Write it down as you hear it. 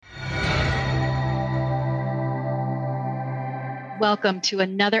Welcome to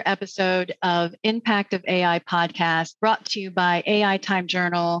another episode of Impact of AI podcast, brought to you by AI Time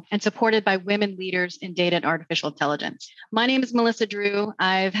Journal and supported by women leaders in data and artificial intelligence. My name is Melissa Drew.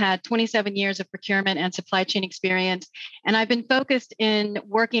 I've had 27 years of procurement and supply chain experience, and I've been focused in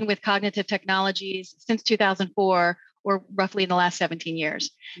working with cognitive technologies since 2004, or roughly in the last 17 years.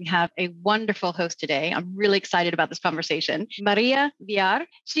 We have a wonderful host today. I'm really excited about this conversation. Maria Villar.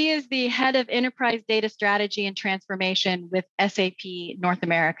 She is the head of enterprise data strategy and transformation with SAP North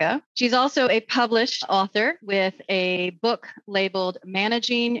America. She's also a published author with a book labeled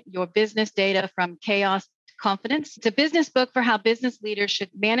Managing Your Business Data from Chaos to Confidence. It's a business book for how business leaders should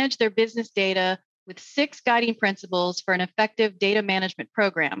manage their business data with 6 guiding principles for an effective data management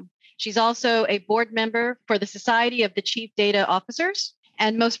program. She's also a board member for the Society of the Chief Data Officers.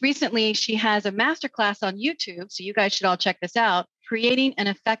 And most recently, she has a masterclass on YouTube. So you guys should all check this out, Creating an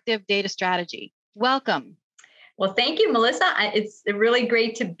Effective Data Strategy. Welcome. Well, thank you, Melissa. It's really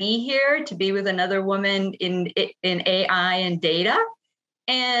great to be here, to be with another woman in AI and data,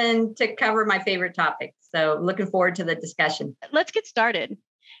 and to cover my favorite topic. So looking forward to the discussion. Let's get started.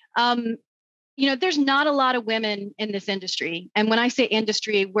 There's not a lot of women in this industry. And when I say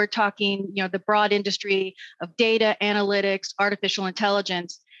industry, we're talking, the broad industry of data, analytics, artificial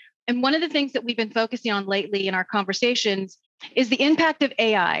intelligence. And one of the things that we've been focusing on lately in our conversations is the impact of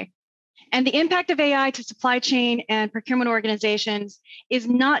AI. And the impact of AI to supply chain and procurement organizations is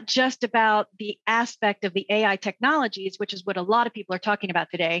not just about the aspect of the AI technologies, which is what a lot of people are talking about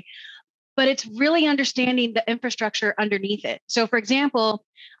today, but it's really understanding the infrastructure underneath it. So for example,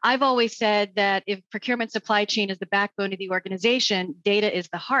 I've always said that if procurement supply chain is the backbone of the organization, data is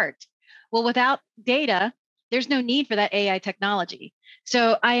the heart. Well, without data, there's no need for that AI technology.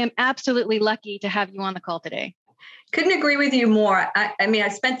 So I am absolutely lucky to have you on the call today. Couldn't agree with you more. I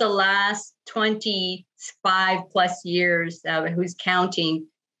spent the last 25 plus years, who's counting,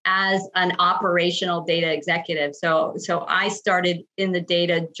 as an operational data executive. So I started in the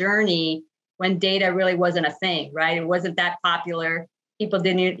data journey when data really wasn't a thing, right? It wasn't that popular. People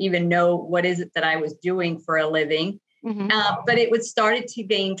didn't even know what is it that I was doing for a living. Mm-hmm. But it was started to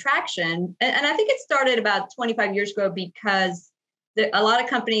gain traction. And I think it started about 25 years ago because a lot of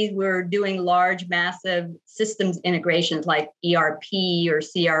companies were doing large, massive systems integrations like ERP or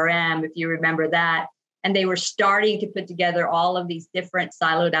CRM, if you remember that. And they were starting to put together all of these different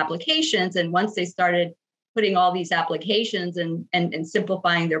siloed applications. And once they started putting all these applications and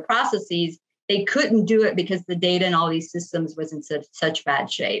simplifying their processes, they couldn't do it because the data in all these systems was in such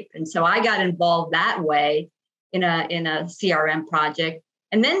bad shape. And so I got involved that way in a CRM project.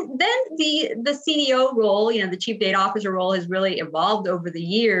 And then the CDO role, the chief data officer role, has really evolved over the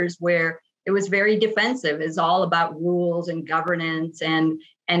years, where it was very defensive. It's all about rules and governance and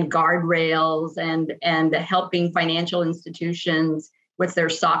guardrails and helping financial institutions with their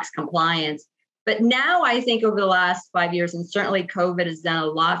SOX compliance. But now I think over the last 5 years, and certainly COVID has done a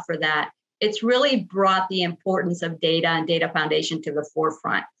lot for that, it's really brought the importance of data and data foundation to the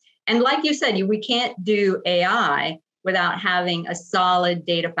forefront. And like you said, we can't do AI without having a solid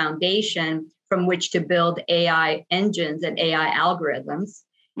data foundation from which to build AI engines and AI algorithms.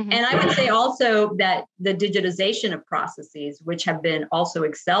 Mm-hmm. And I would say also that the digitization of processes, which have been also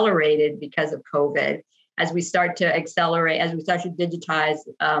accelerated because of COVID, as we start to digitize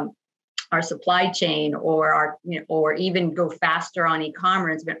our supply chain or even go faster on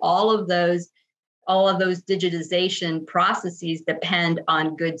e-commerce, but all of those digitization processes depend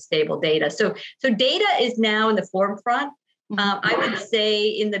on good, stable data. So data is now in the forefront. I would say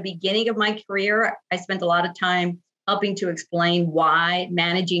in the beginning of my career, I spent a lot of time helping to explain why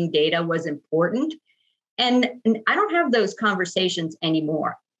managing data was important. And I don't have those conversations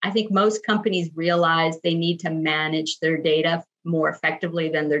anymore. I think most companies realize they need to manage their data more effectively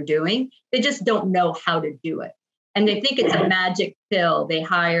than they're doing. They just don't know how to do it. And they think it's a magic pill. They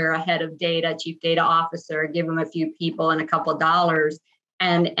hire a head of data, chief data officer, give them a few people and a couple of dollars,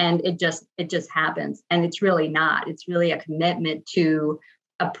 and it just happens. And it's really not. It's really a commitment to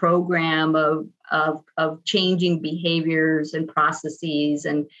a program of changing behaviors and processes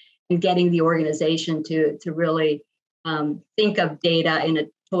and getting the organization to really think of data in a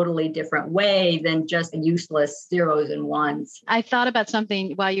totally different way than just useless zeros and ones. I thought about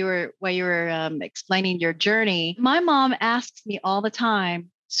something while you were explaining your journey. My mom asks me all the time,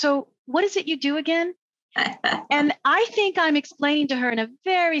 "So what is it you do again?" And I think I'm explaining to her in a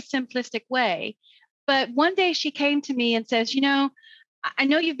very simplistic way. But one day she came to me and says, I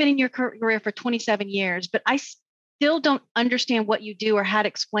know you've been in your career for 27 years, but I still don't understand what you do or how to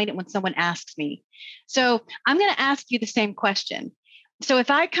explain it when someone asks me. So I'm going to ask you the same question. So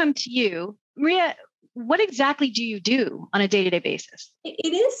if I come to you, Maria, what exactly do you do on a day-to-day basis?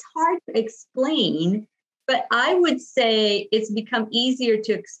 It is hard to explain, but I would say it's become easier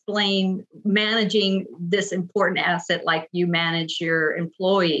to explain managing this important asset like you manage your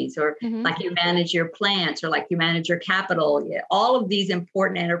employees or like you manage your plants or like you manage your capital. All of these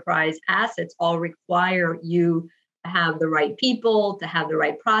important enterprise assets all require you to have the right people, to have the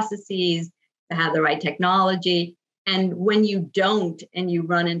right processes, to have the right technology. And when you don't and you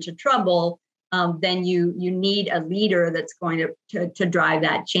run into trouble, then you need a leader that's going to drive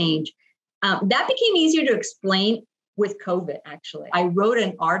that change. That became easier to explain with COVID, actually. I wrote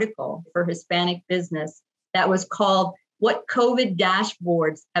an article for Hispanic Business that was called What COVID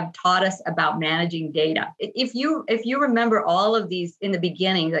Dashboards Have Taught Us About Managing Data. If you remember all of these in the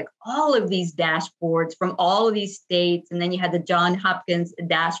beginning, like all of these dashboards from all of these states, and then you had the Johns Hopkins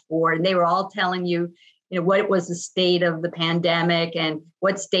dashboard, and they were all telling you, what was the state of the pandemic and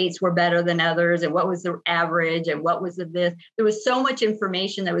what states were better than others and what was the average and what was this. There was so much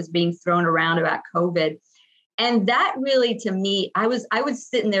information that was being thrown around about COVID. And that really, to me, I was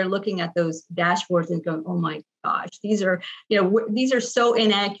sitting there looking at those dashboards and going, oh my gosh, these are so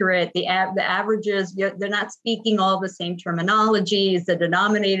inaccurate. The averages, they're not speaking all the same terminology. Is the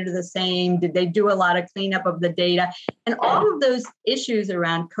denominator the same? Did they do a lot of cleanup of the data? And all of those issues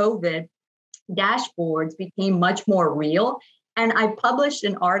around COVID dashboards became much more real. And I published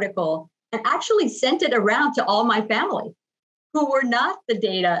an article and actually sent it around to all my family who were not the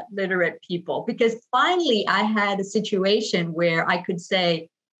data literate people, because finally I had a situation where I could say,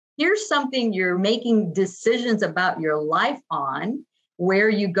 here's something you're making decisions about your life on, where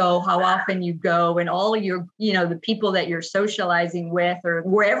you go, how often you go, and all of your, the people that you're socializing with or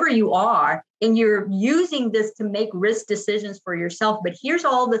wherever you are, and you're using this to make risk decisions for yourself. But here's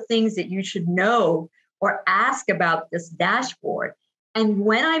all the things that you should know or ask about this dashboard. And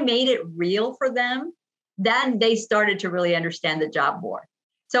when I made it real for them, then they started to really understand the job board.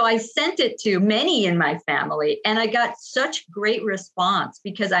 So I sent it to many in my family, and I got such great response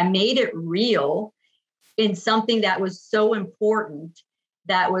because I made it real in something that was so important,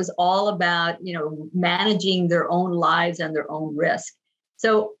 that was all about, managing their own lives and their own risk.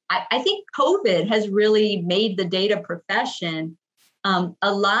 So I think COVID has really made the data profession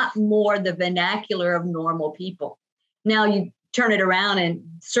a lot more the vernacular of normal people. Now you turn it around, and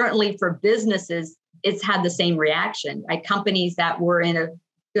certainly for businesses, it's had the same reaction. Like companies that were in a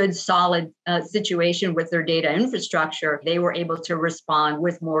good, solid situation with their data infrastructure, they were able to respond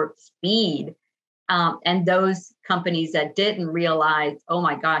with more speed. And those companies that didn't realize, oh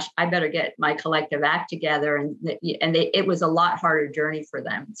my gosh, I better get my collective act together, it was a lot harder journey for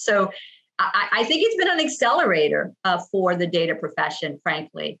them. So I think it's been an accelerator for the data profession,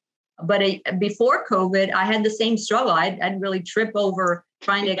 frankly. But before COVID, I had the same struggle. I'd really trip over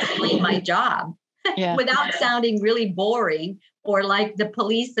trying to explain my job without sounding really boring or like the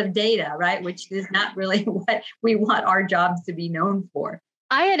police of data, right? Which is not really what we want our jobs to be known for.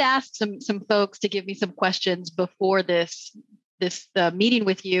 I had asked some folks to give me some questions before this meeting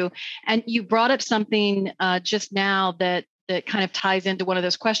with you, and you brought up something just now that kind of ties into one of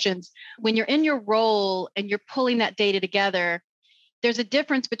those questions. When you're in your role and you're pulling that data together, there's a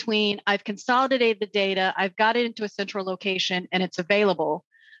difference between I've consolidated the data, I've got it into a central location, and it's available,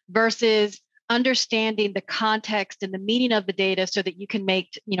 versus understanding the context and the meaning of the data so that you can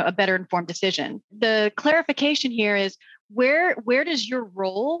make a better informed decision. The clarification here is where does your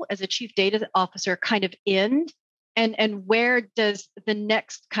role as a chief data officer kind of end, and where does the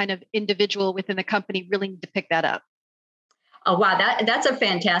next kind of individual within the company really need to pick that up? Oh, wow. That's a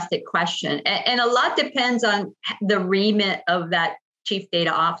fantastic question. And a lot depends on the remit of that chief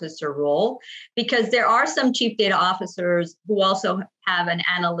data officer role, because there are some chief data officers who also have an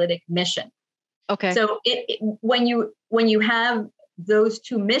analytic mission. Okay. So when you have those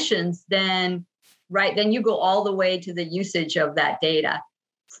two missions, then you go all the way to the usage of that data.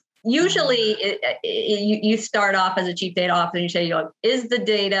 Usually you start off as a chief data officer and you say, is the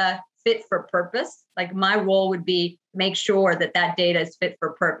data fit for purpose? Like my role would be make sure that data is fit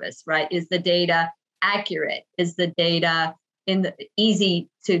for purpose, right? Is the data accurate? Is the data easy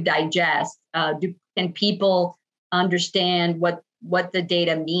to digest? Can people understand what the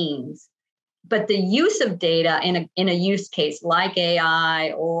data means? But the use of data in a use case like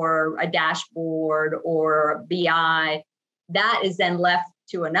AI or a dashboard or BI, that is then left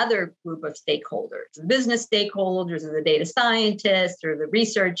to another group of stakeholders, the business stakeholders or the data scientists or the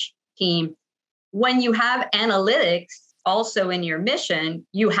research team. When you have analytics also in your mission,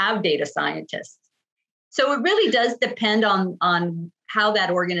 you have data scientists. So it really does depend on how that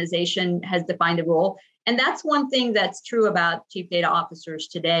organization has defined a role. And that's one thing that's true about chief data officers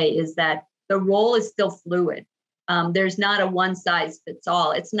today, is that the role is still fluid. There's not a one size fits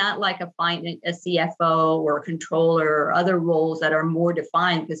all. It's not like a CFO or a controller or other roles that are more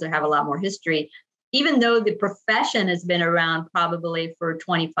defined because they have a lot more history. Even though the profession has been around probably for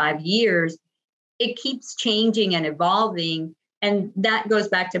 25 years, it keeps changing and evolving. And that goes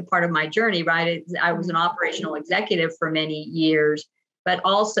back to part of my journey, right? I was an operational executive for many years, but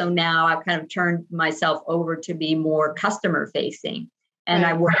also now I've kind of turned myself over to be more customer facing. And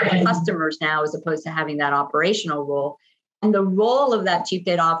I work with customers now as opposed to having that operational role. And the role of that chief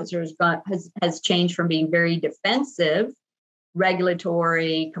data officer has changed from being very defensive,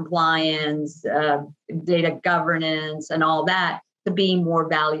 regulatory compliance, data governance, and all that, to being more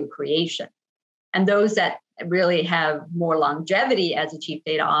value creation. And those that really have more longevity as a chief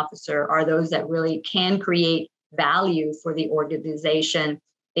data officer are those that really can create value for the organization.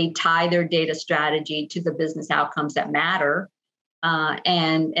 They tie their data strategy to the business outcomes that matter.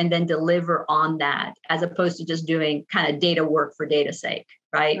 And then deliver on that, as opposed to just doing kind of data work for data's sake,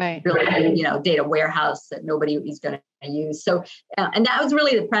 right? Really, data warehouse that nobody is going to use. So, and that was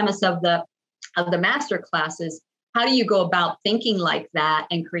really the premise of the master classes. How do you go about thinking like that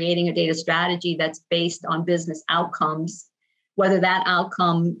and creating a data strategy that's based on business outcomes? Whether that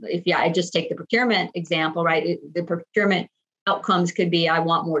outcome, I just take the procurement example, right? The procurement outcomes could be, I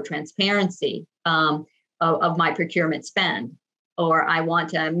want more transparency of my procurement spend, or I want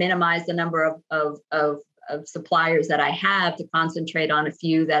to minimize the number of suppliers that I have to concentrate on a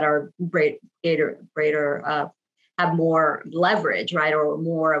few that are greater have more leverage, right? Or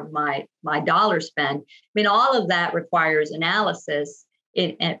more of my dollar spend. I mean, all of that requires analysis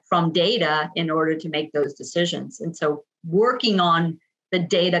from data in order to make those decisions. And so working on the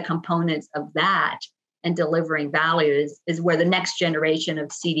data components of that and delivering value is where the next generation of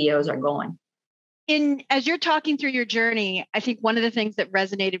CDOs are going. As you're talking through your journey, I think one of the things that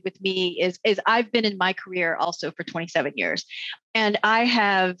resonated with me is I've been in my career also for 27 years, and I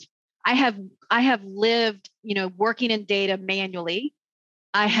have lived, working in data manually.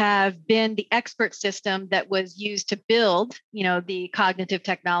 I have been the expert system that was used to build, the cognitive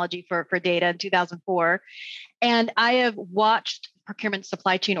technology for data in 2004, and I have watched procurement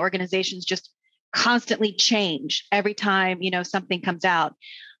supply chain organizations just constantly change every time something comes out.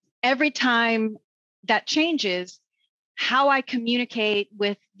 Every time that changes, how I communicate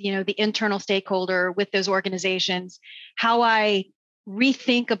with, the internal stakeholder, with those organizations, how I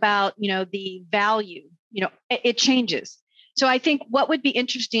rethink about, the value, it changes. So I think what would be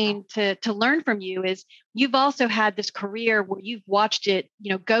interesting to learn from you is you've also had this career where you've watched it,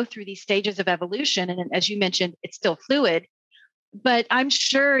 go through these stages of evolution. And as you mentioned, it's still fluid, but I'm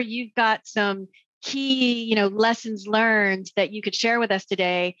sure you've got some key, lessons learned that you could share with us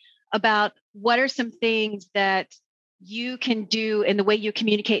today about what are some things that you can do in the way you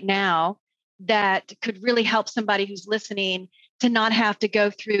communicate now that could really help somebody who's listening to not have to go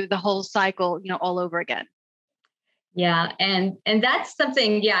through the whole cycle, all over again. Yeah. And that's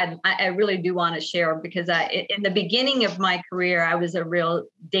something, I really do want to share, because in the beginning of my career, I was a real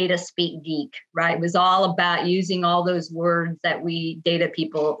data speak geek, right? It was all about using all those words that we data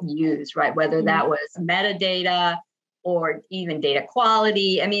people use, right? Whether that was metadata or even data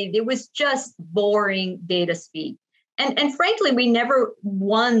quality. I mean, it was just boring data speak. And frankly, we never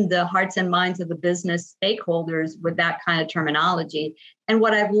won the hearts and minds of the business stakeholders with that kind of terminology. And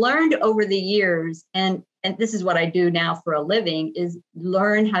what I've learned over the years, and this is what I do now for a living, is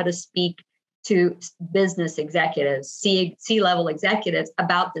learn how to speak to business executives, C-level executives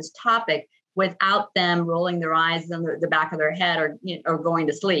about this topic without them rolling their eyes on the back of their head or going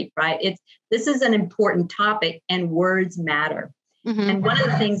to sleep, right? This is an important topic, and words matter. Mm-hmm. And one of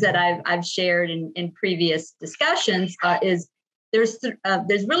the things that I've shared in previous discussions is there's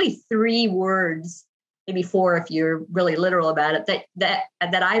really 3 words, maybe 4 if you're really literal about it,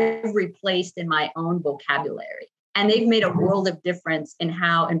 that I've replaced in my own vocabulary. And they've made a world of difference in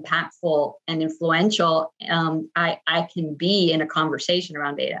how impactful and influential I can be in a conversation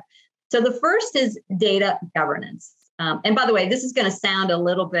around data. So the first is data governance. And by the way, this is going to sound a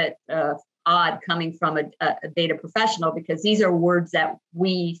little bit odd coming from a data professional, because these are words that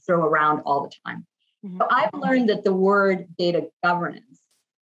we throw around all the time. Mm-hmm. So I've learned that the word data governance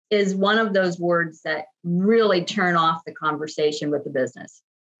is one of those words that really turn off the conversation with the business.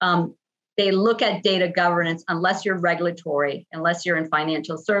 They look at data governance, unless you're regulatory, unless you're in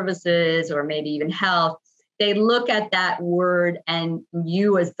financial services or maybe even health, they look at that word and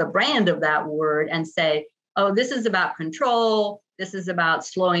you as the brand of that word and say, oh, this is about control. This is about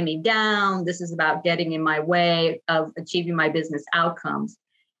slowing me down. This is about getting in my way of achieving my business outcomes.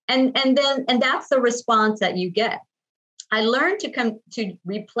 And that's the response that you get. I learned to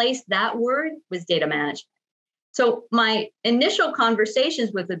replace that word with data management. So my initial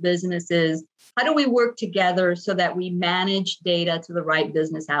conversations with the business is, how do we work together so that we manage data to the right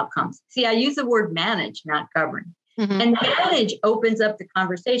business outcomes? See, I use the word manage, not govern. Mm-hmm. And manage opens up the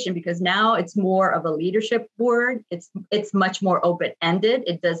conversation because now it's more of a leadership word. It's much more open-ended.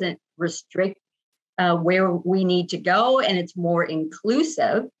 It doesn't restrict where we need to go, and it's more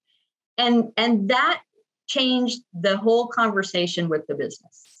inclusive. And that changed the whole conversation with the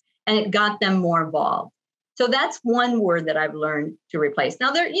business, and it got them more involved. So that's one word that I've learned to replace.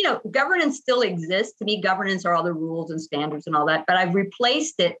 Now governance still exists. To me, governance are all the rules and standards and all that, but I've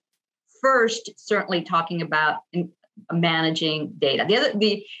replaced it first, certainly talking about managing data.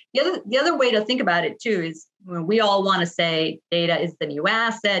 The other way to think about it too is, we all want to say data is the new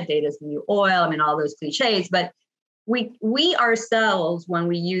asset, data is the new oil. I mean, all those cliches, but we ourselves, when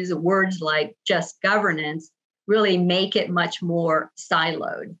we use words like just governance, really make it much more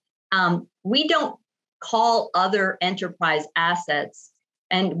siloed. We don't call other enterprise assets,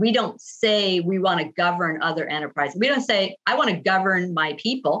 and we don't say we want to govern other enterprises. We don't say, I want to govern my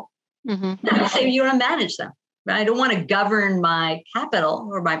people. Mm-hmm. No, you say you want to manage them. I don't want to govern my capital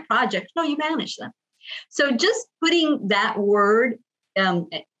or my project. No, you manage them. So just putting that word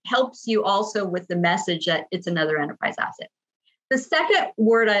helps you also with the message that it's another enterprise asset. The second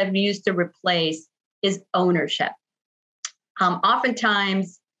word I've used to replace is ownership.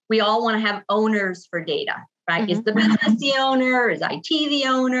 Oftentimes, we all want to have owners for data, right? Mm-hmm. Is the business the owner? Is IT the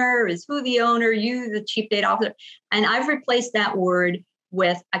owner? Is who the owner? You, the chief data officer. And I've replaced that word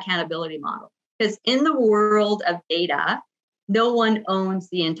with accountability model. Because in the world of data, no one owns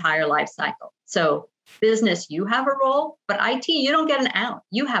the entire life cycle. So business, you have a role, but IT, you don't get an out.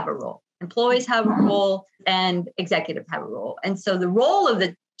 You have a role. Employees have a role, and executives have a role. And so the role of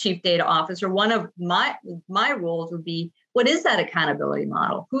the chief data officer, one of my roles would be, what is that accountability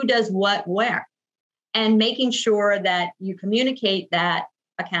model? Who does what, where? And making sure that you communicate that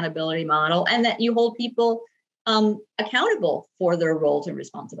accountability model and that you hold people accountable for their roles and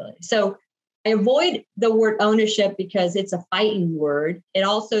responsibilities. So I avoid the word ownership because it's a fighting word. It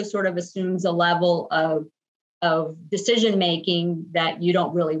also sort of assumes a level of decision-making that you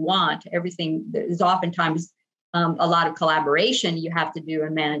don't really want. Everything is oftentimes a lot of collaboration you have to do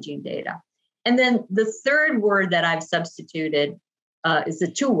in managing data. And then the third word that I've substituted is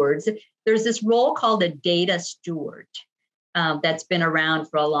the two words. There's this role called a data steward that's been around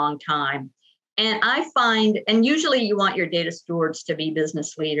for a long time. And I find, and usually you want your data stewards to be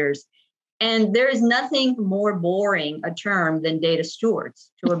business leaders. And there is nothing more boring a term than data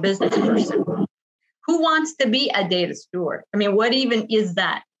stewards to a business person. Who wants to be a data steward? I mean, what even is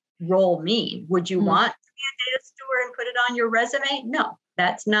that role mean? Would you want to be a data steward and put it on your resume? No,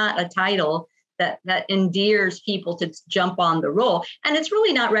 that's not a title that endears people to jump on the role. And it's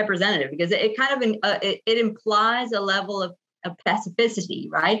really not representative because it kind of it implies a level of specificity,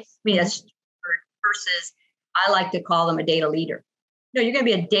 right? I mean, a steward versus, I like to call them a data leader. No, you're going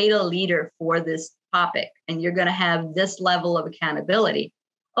to be a data leader for this topic, and you're going to have this level of accountability.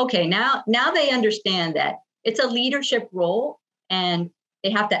 Okay, now they understand that it's a leadership role and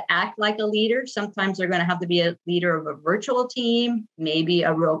they have to act like a leader. Sometimes they're going to have to be a leader of a virtual team, maybe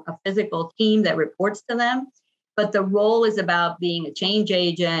a physical team that reports to them. But the role is about being a change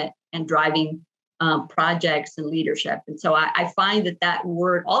agent and driving projects and leadership. And so I find that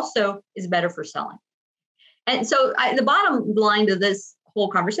word also is better for selling. And so the bottom line to this whole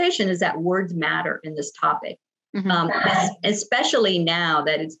conversation is that words matter in this topic. Mm-hmm. Especially now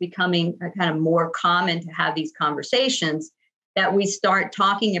that it's becoming kind of more common to have these conversations, that we start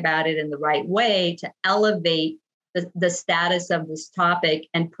talking about it in the right way to elevate the status of this topic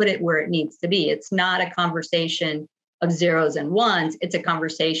and put it where it needs to be. It's not a conversation of zeros and ones. It's a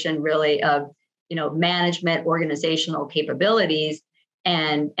conversation really of, management, organizational capabilities,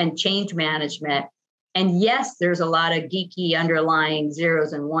 and change management. And yes, there's a lot of geeky underlying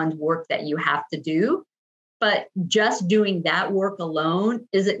zeros and ones work that you have to do. But just doing that work alone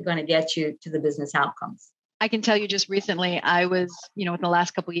isn't going to get you to the business outcomes. I can tell you just recently, I was, in the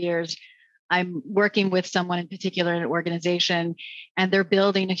last couple of years, I'm working with someone in particular in an organization, and they're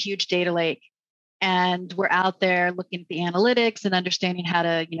building a huge data lake. And we're out there looking at the analytics and understanding how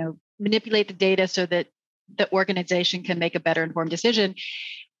to, manipulate the data so that the organization can make a better informed decision.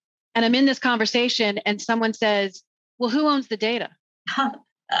 And I'm in this conversation and someone says, well, who owns the data?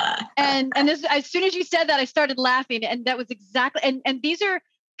 And this, as soon as you said that, I started laughing. And that was exactly, and these are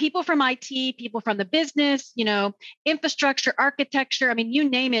people from IT, people from the business, infrastructure, architecture. I mean, you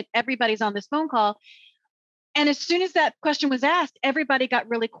name it, everybody's on this phone call. And as soon as that question was asked, everybody got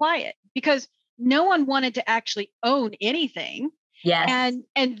really quiet because no one wanted to actually own anything. Yes.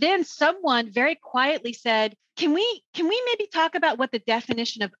 And then someone very quietly said, can we maybe talk about what the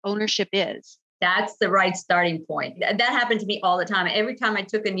definition of ownership is? That's the right starting point. That happened to me all the time. Every time I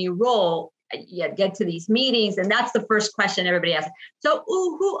took a new role, you get to these meetings, and that's the first question everybody asks. So,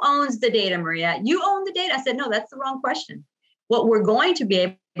 who owns the data, Maria? You own the data? I said, no, that's the wrong question. What we're going to be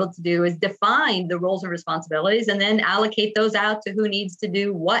able to do is define the roles and responsibilities, and then allocate those out to who needs to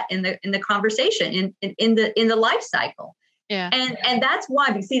do what in the conversation, in the life cycle. Yeah. And that's why,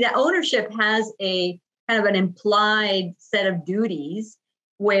 you see, that ownership has a kind of an implied set of duties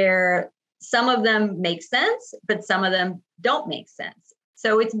where some of them make sense, but some of them don't make sense.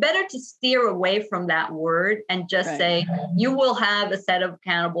 So it's better to steer away from that word and just say, you will have a set of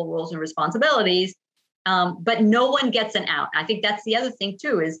accountable roles and responsibilities, but no one gets an out. I think that's the other thing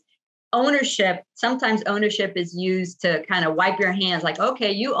too, is ownership. Sometimes ownership is used to kind of wipe your hands, like,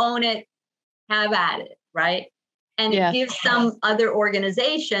 okay, you own it, have at it, right? And it gives some other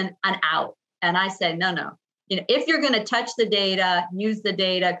organization an out. And I say, no. If you're going to touch the data, use the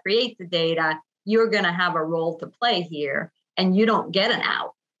data, create the data, you're going to have a role to play here, and you don't get an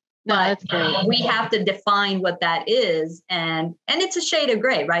out. No, that's great. We have to define what that is, and it's a shade of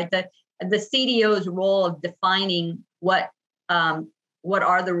gray, right? The CDO's role of defining what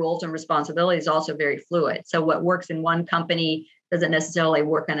are the roles and responsibilities is also very fluid. So what works in one company doesn't necessarily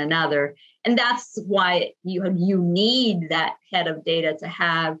work in another, and that's why you need that head of data to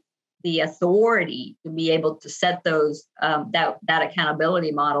have the authority to be able to set those that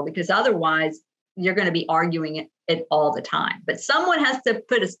accountability model, because otherwise you're going to be arguing it all the time. But someone has to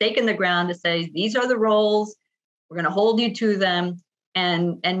put a stake in the ground to say, these are the roles, we're going to hold you to them,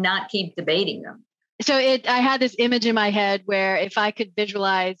 and not keep debating them. So I had this image in my head where if I could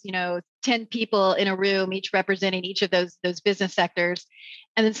visualize, 10 people in a room, each representing each of those business sectors,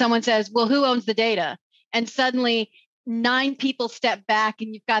 and then someone says, well, who owns the data? And suddenly 9 people step back,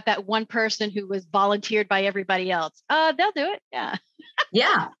 and you've got that one person who was volunteered by everybody else. They'll do it. Yeah.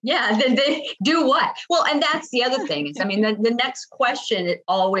 Yeah. Then they do what? Well, and that's the other thing is, the next question, it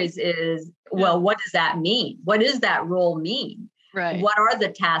always is, well, what does that mean? What does that role mean? Right. What are the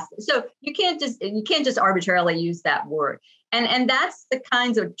tasks? So you can't just arbitrarily use that word. And that's the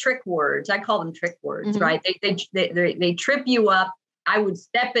kinds of trick words. I call them trick words, right? They trip you up. I would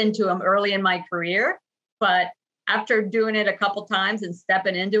step into them early in my career, but after doing it a couple times and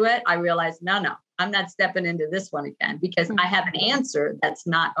stepping into it, I realized, no, I'm not stepping into this one again, because I have an answer that's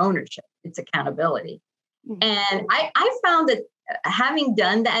not ownership, it's accountability. And I found that having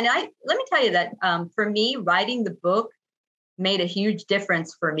done that, and let me tell you that for me, writing the book made a huge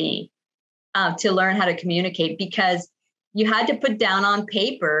difference for me to learn how to communicate, because you had to put down on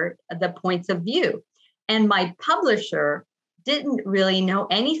paper the points of view. And my publisher didn't really know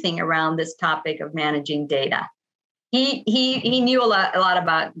anything around this topic of managing data. He knew a lot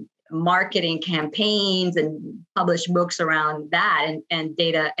about marketing campaigns and published books around that and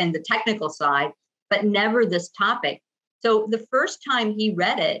data and the technical side, but never this topic. So the first time he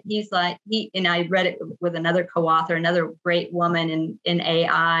read it, he's like, and I read it with another co-author, another great woman in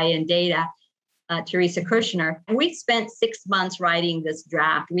AI and data, Teresa Kushner. We spent 6 months writing this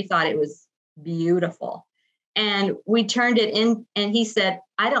draft. We thought it was beautiful. And we turned it in, and he said,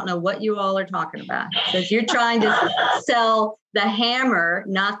 I don't know what you all are talking about. He says, you're trying to sell the hammer,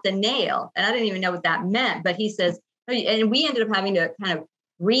 not the nail. And I didn't even know what that meant. But he says, and we ended up having to kind of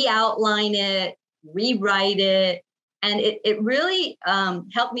re-outline it, rewrite it. And it really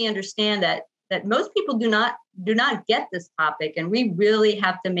helped me understand that most people do not get this topic. And we really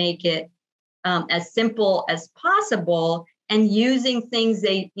have to make it as simple as possible, and using things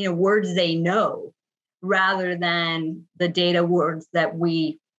words they know, rather than the data words that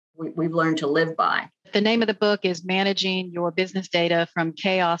we've learned to live by. The name of the book is Managing Your Business Data from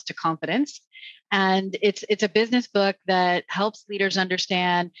Chaos to Confidence. And it's a business book that helps leaders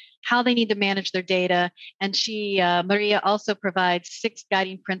understand how they need to manage their data. And Maria also provides 6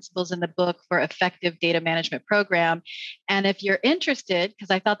 guiding principles in the book for effective data management program. And if you're interested,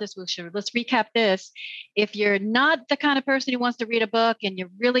 because I thought let's recap this. If you're not the kind of person who wants to read a book and you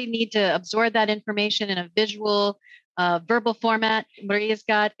really need to absorb that information in a visual, verbal format, Maria's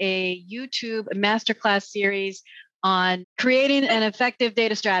got a YouTube masterclass series on creating an effective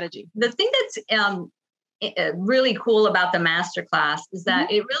data strategy. The thing that's really cool about the masterclass is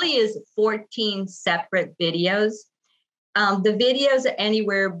that it really is 14 separate videos. The videos are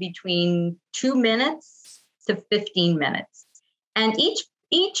anywhere between 2 minutes to 15 minutes. And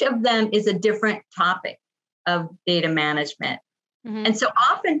each of them is a different topic of data management. And so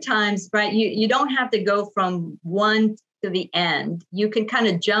oftentimes, right, you don't have to go from one to the end. You can kind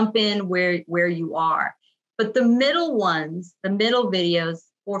of jump in where you are. But the middle ones, the middle videos,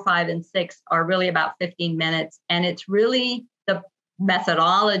 4, 5, and 6 are really about 15 minutes. And it's really the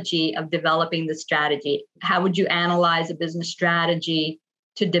methodology of developing the strategy. How would you analyze a business strategy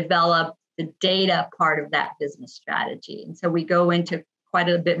to develop the data part of that business strategy? And so we go into quite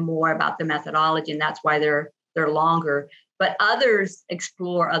a bit more about the methodology, and that's why they're longer. But others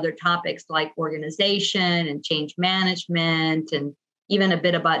explore other topics like organization and change management, and even a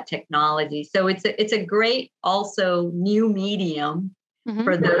bit about technology. So it's a great also new medium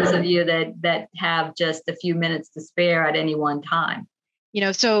for those of you that have just a few minutes to spare at any one time.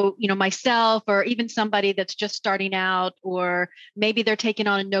 So, myself, or even somebody that's just starting out, or maybe they're taking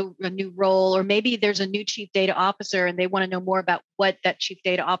on a new role, or maybe there's a new chief data officer and they want to know more about what that chief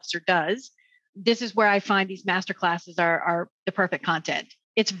data officer does. This is where I find these masterclasses are the perfect content.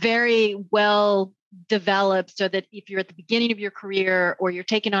 It's very well developed so that if you're at the beginning of your career, or you're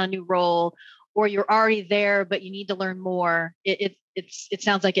taking on a new role, or you're already there, but you need to learn more, it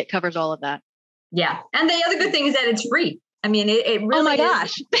sounds like it covers all of that. Yeah. And the other good thing is that it's free. I mean, it really oh my is,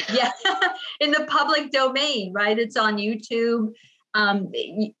 gosh. Yeah, in the public domain, right? It's on YouTube.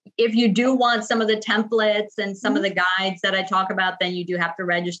 If you do want some of the templates and some of the guides that I talk about, then you do have to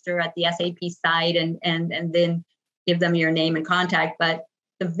register at the SAP site and then give them your name and contact. But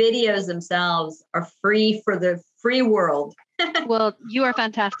the videos themselves are free for the free world. Well, you are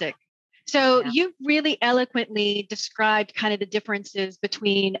fantastic. So you really eloquently described kind of the differences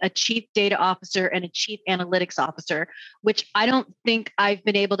between a chief data officer and a chief analytics officer, which I don't think I've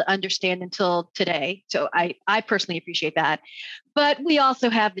been able to understand until today. So I personally appreciate that. But we also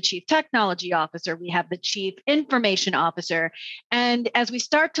have the chief technology officer. We have the chief information officer. And as we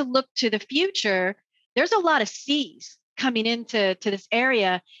start to look to the future, there's a lot of C's coming into this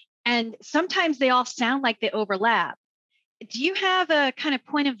area. And sometimes they all sound like they overlap. Do you have a kind of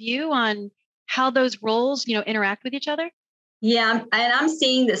point of view on how those roles, interact with each other? Yeah, and I'm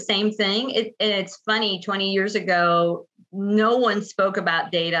seeing the same thing. It's funny, 20 years ago, no one spoke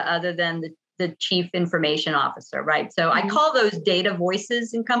about data other than the chief information officer, right? So I call those data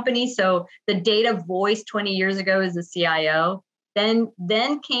voices in companies. So the data voice 20 years ago is the CIO. Then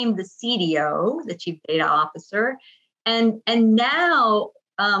came the CDO, the chief data officer. And now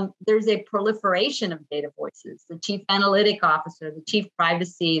there's a proliferation of data voices: the chief analytic officer, the chief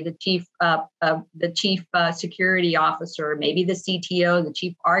privacy, the chief security officer, maybe the CTO, the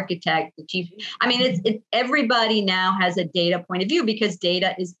chief architect, the chief. I mean, it's everybody now has a data point of view because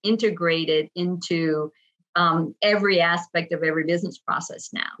data is integrated into every aspect of every business process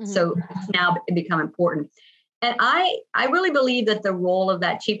now. So it's now become important. And I really believe that the role of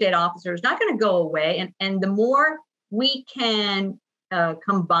that chief data officer is not going to go away. And the more we can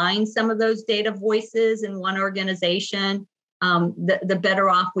combine some of those data voices in one organization, the better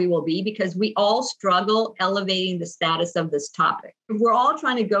off we will be, because we all struggle elevating the status of this topic. We're all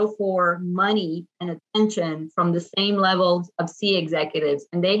trying to go for money and attention from the same levels of C executives,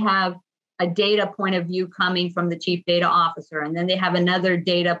 and they have a data point of view coming from the chief data officer, and then they have another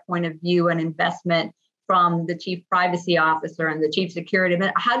data point of view and investment from the chief privacy officer and the chief security.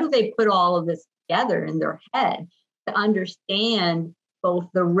 But how do they put all of this together in their head to understand both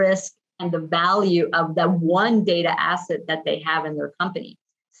the risk and the value of the one data asset that they have in their company?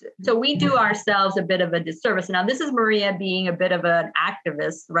 So we do ourselves a bit of a disservice. Now, this is Maria being a bit of an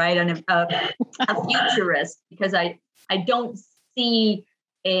activist, right? And a futurist, because I don't see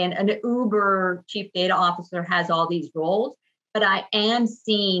an Uber chief data officer has all these roles, but I am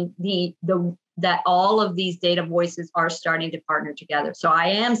seeing that all of these data voices are starting to partner together. So I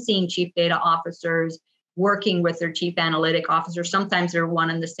am seeing chief data officers working with their chief analytic officer. Sometimes they're one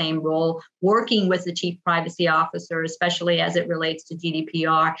in the same role, working with the chief privacy officer, especially as it relates to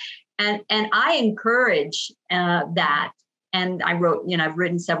GDPR. And I encourage that. And I've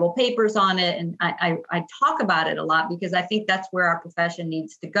written several papers on it, and I talk about it a lot because I think that's where our profession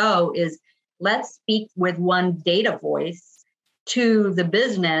needs to go, is let's speak with one data voice to the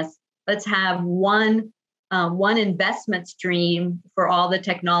business. Let's have one investment stream for all the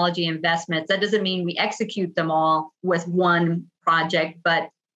technology investments. That doesn't mean we execute them all with one project, but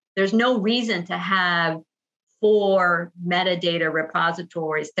there's no reason to have 4 metadata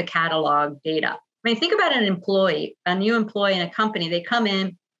repositories to catalog data. I mean, think about a new employee in a company. They come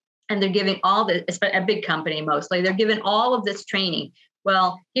in and they're giving all this, a big company mostly, they're given all of this training.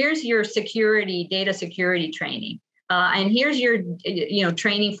 Well, here's your data security training. And here's your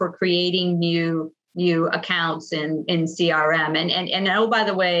training for creating new accounts in CRM. And oh, by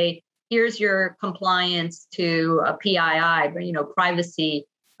the way, here's your compliance to PII, privacy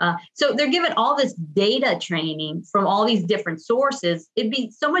So they're given all this data training from all these different sources. It'd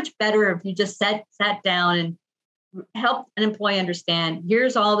be so much better if you just sat down and help an employee understand,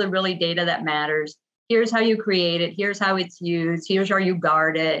 here's all the really data that matters. Here's how you create it. Here's how it's used. Here's how you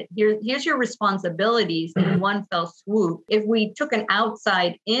guard it. Here's your responsibilities in one fell swoop. If we took an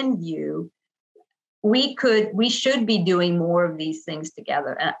outside in view, we should be doing more of these things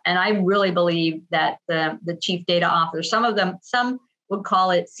together. And I really believe that the chief data officer, some would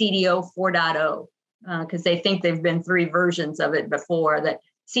call it CDO 4.0, because they think they've been 3 versions of it before, that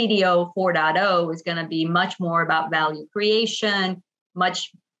CDO 4.0 is going to be much more about value creation,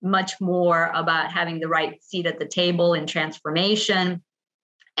 much more about having the right seat at the table in transformation,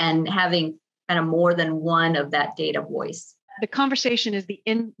 and having kind of more than one of that data voice. The conversation is the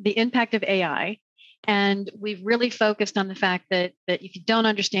impact of AI. And we've really focused on the fact that if you don't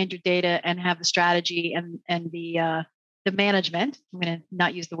understand your data and have the strategy and the management, I'm going to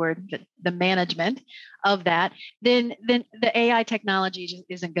not use the word, but the management of that, then the AI technology just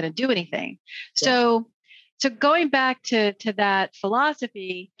isn't going to do anything. Yeah. So going back to that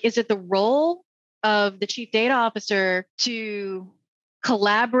philosophy, is it the role of the chief data officer to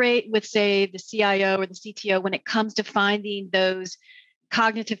collaborate with, say, the CIO or the CTO when it comes to finding those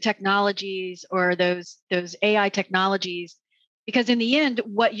cognitive technologies or those AI technologies? Because in the end,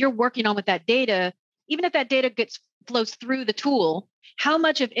 what you're working on with that data, even if that data flows through the tool, how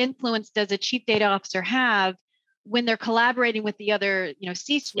much of influence does a chief data officer have when they're collaborating with the other,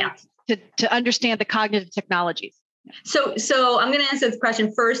 C-suite to understand the cognitive technologies? So I'm going to answer this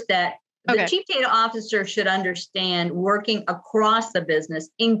question first, that the chief data officer should understand working across the business,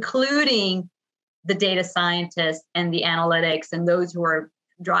 including the data scientists and the analytics and those who are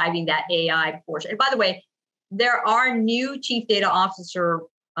driving that AI portion. And by the way, there are new chief data officer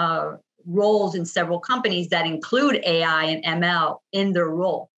roles in several companies that include AI and ML in their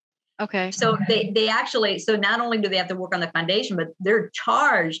role. Okay. So they actually, so not only do they have to work on the foundation, but they're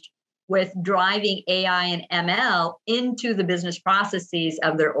charged with driving AI and ML into the business processes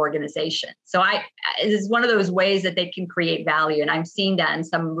of their organization. So it is one of those ways that they can create value. And I've seen that in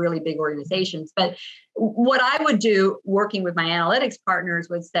some really big organizations. But what I would do working with my analytics partners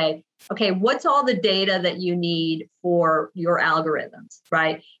would say, okay, what's all the data that you need for your algorithms,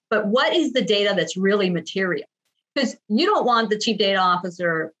 right? But what is the data that's really material? Because you don't want the chief data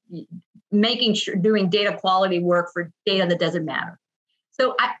officer doing data quality work for data that doesn't matter.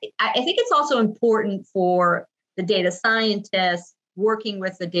 So I think it's also important for the data scientists working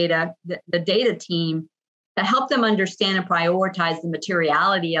with the data team to help them understand and prioritize the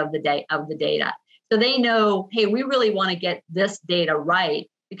materiality of the data. So they know, hey, we really want to get this data right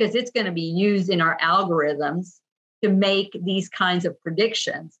because it's going to be used in our algorithms to make these kinds of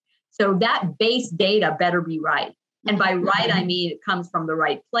predictions. So that base data better be right. And by right, I mean it comes from the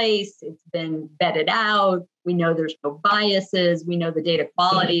right place. It's been vetted out. We know there's no biases. We know the data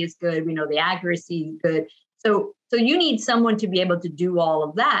quality is good. We know the accuracy is good. So you need someone to be able to do all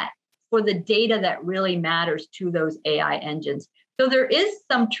of that for the data that really matters to those AI engines. So there is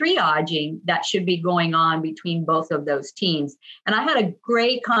some triaging that should be going on between both of those teams. And I had a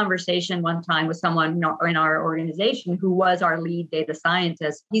great conversation one time with someone in our organization who was our lead data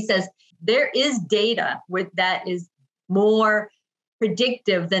scientist. He says, there is data that is more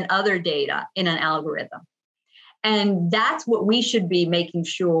predictive than other data in an algorithm. And that's what we should be making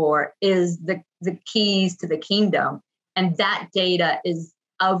sure is the keys to the kingdom. And that data is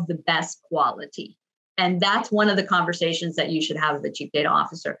of the best quality. And that's one of the conversations that you should have with the chief data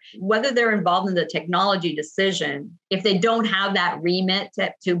officer. Whether they're involved in the technology decision, if they don't have that remit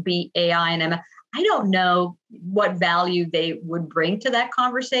to be AI and ML, I don't know what value they would bring to that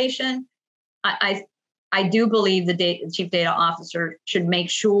conversation. I do believe the chief data officer should make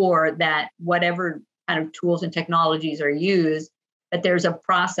sure that whatever kind of tools and technologies are used, that there's a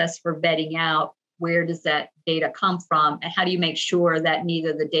process for vetting out where does that data come from, and how do you make sure that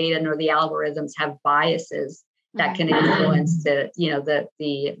neither the data nor the algorithms have biases that can influence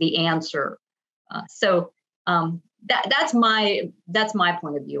the answer. That's my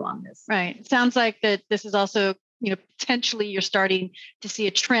point of view on this. Right. It sounds like that this is also, potentially you're starting to see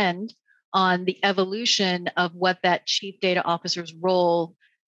a trend on the evolution of what that chief data officer's role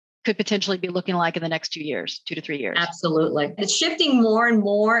could potentially be looking like in the next 2 to 3 years. Absolutely. It's shifting more and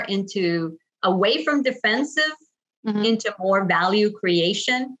more away from defensive into more value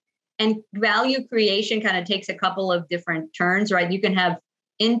creation. And value creation kind of takes a couple of different turns, right? You can have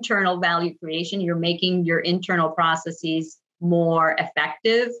internal value creation. You're making your internal processes more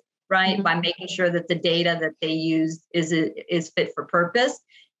effective, right? By making sure that the data that they use is fit for purpose.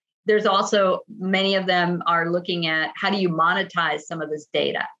 there's also many of them are looking at how do you monetize some of this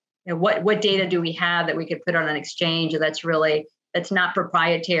data? What data do we have that we could put on an exchange that's not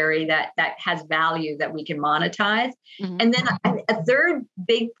proprietary, that has value that we can monetize? Mm-hmm. And then a third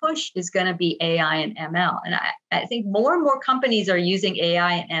big push is going to be AI and ML. And I think more and more companies are using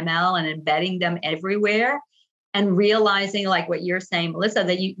AI and ML and embedding them everywhere, and realizing, like what you're saying, Melissa,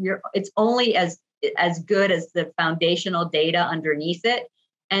 that it's only as good as the foundational data underneath it.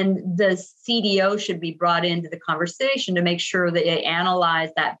 And the CDO should be brought into the conversation to make sure that they analyze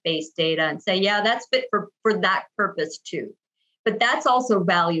that base data and say, yeah, that's fit for that purpose too. But that's also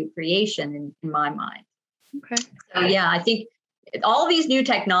value creation in my mind. Okay. So yeah, I think all these new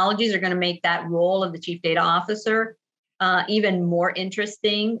technologies are going to make that role of the chief data officer even more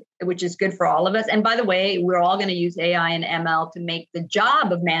interesting, which is good for all of us. And by the way, we're all going to use AI and ML to make the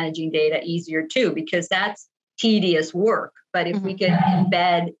job of managing data easier too, because that's tedious work. But if we could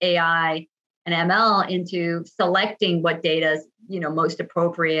embed AI and ML into selecting what data is, most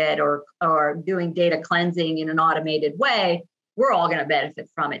appropriate, or doing data cleansing in an automated way, we're all going to benefit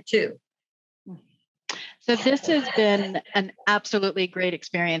from it too. So this has been an absolutely great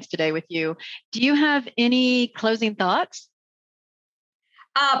experience today with you. Do you have any closing thoughts?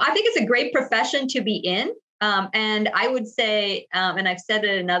 I think it's a great profession to be in. And I would say, and I've said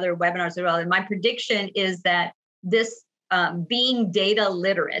it in other webinars as well, and my prediction is that this being data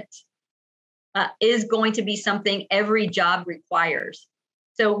literate is going to be something every job requires.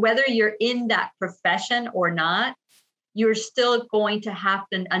 So whether you're in that profession or not, you're still going to have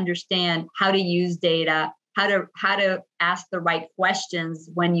to understand how to use data, how to ask the right questions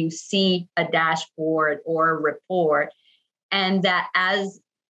when you see a dashboard or a report. And that as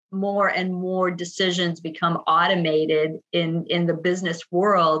more and more decisions become automated in the business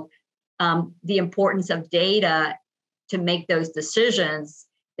world, the importance of data to make those decisions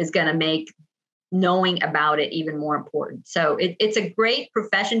is going to make knowing about it even more important. So it's a great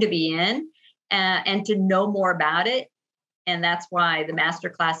profession to be in, and to know more about it. And that's why the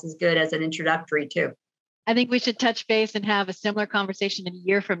masterclass is good as an introductory too. I think we should touch base and have a similar conversation in a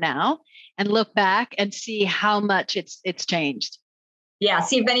year from now and look back and see how much it's changed. Yeah,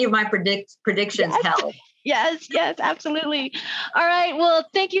 see if any of my predictions held. Yes, absolutely. All right. Well,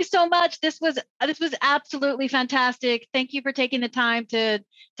 thank you so much. This was absolutely fantastic. Thank you for taking the time to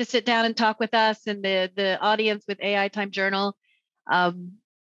sit down and talk with us and the audience with AI Time Journal.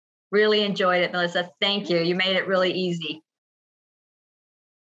 Really enjoyed it, Melissa. Thank you. You made it really easy.